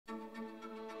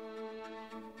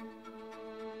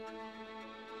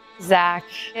Zach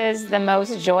is the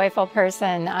most joyful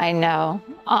person I know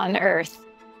on earth.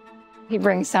 He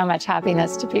brings so much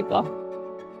happiness to people.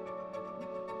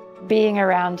 Being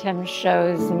around him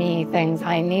shows me things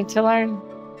I need to learn.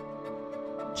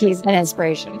 He's an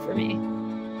inspiration for me.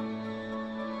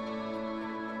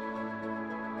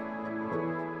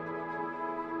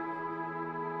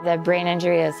 The Brain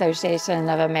Injury Association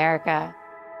of America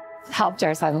helped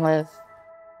our son live.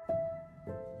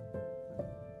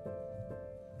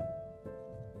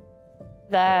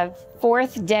 The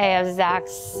fourth day of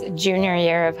Zach's junior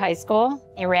year of high school,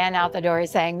 he ran out the door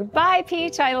saying, "Bye,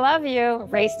 Peach, I love you,"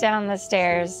 raced down the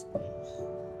stairs.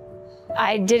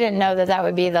 I didn't know that that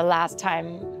would be the last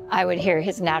time I would hear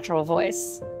his natural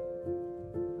voice.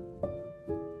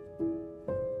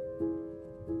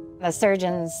 The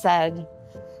surgeons said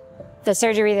the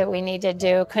surgery that we need to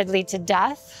do could lead to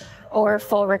death or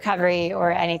full recovery or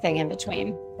anything in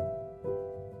between.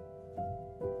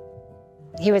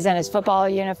 He was in his football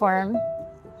uniform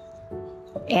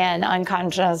and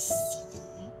unconscious,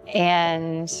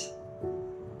 and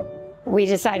we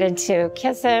decided to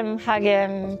kiss him, hug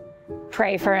him,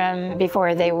 pray for him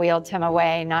before they wheeled him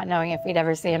away, not knowing if we'd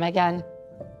ever see him again.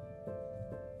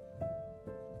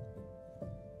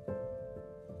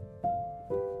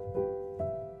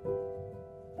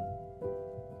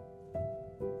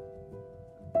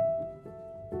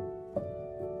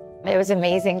 It was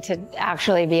amazing to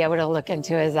actually be able to look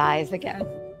into his eyes again.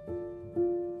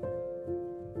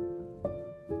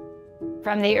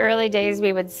 From the early days,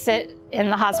 we would sit in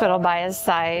the hospital by his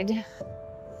side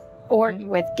or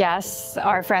with guests,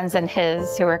 our friends and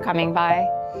his, who were coming by.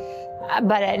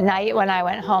 But at night when I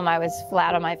went home, I was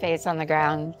flat on my face on the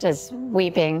ground, just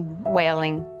weeping,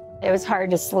 wailing. It was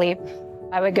hard to sleep.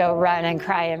 I would go run and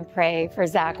cry and pray for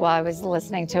Zach while I was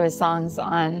listening to his songs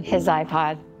on his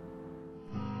iPod.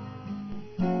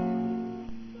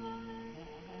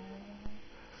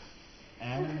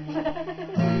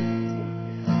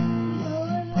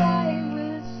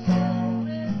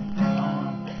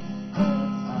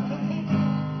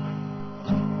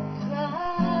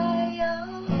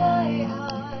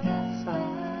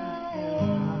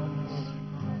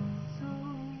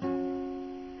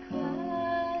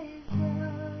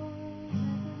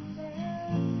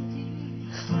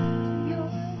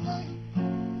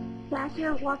 Zach,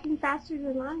 you're walking faster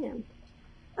than I am.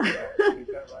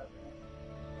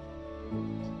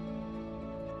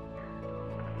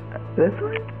 This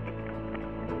one?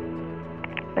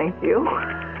 Thank you.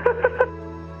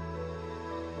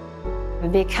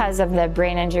 Because of the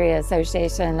Brain Injury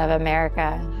Association of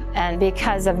America and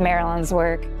because of Marilyn's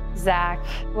work, Zach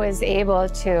was able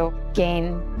to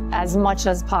gain as much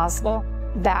as possible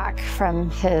back from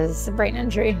his brain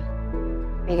injury.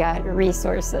 We got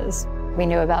resources. We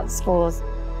knew about schools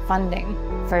funding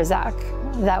for Zach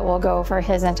that will go for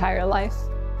his entire life.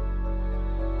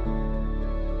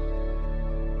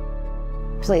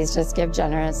 Please just give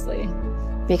generously,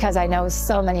 because I know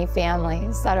so many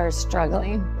families that are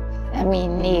struggling, and we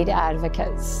need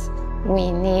advocates.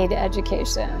 We need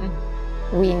education.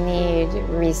 We need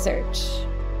research,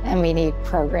 and we need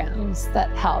programs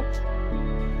that help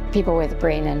people with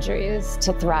brain injuries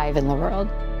to thrive in the world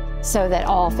so that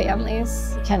all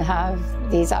families can have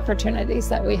these opportunities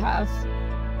that we have.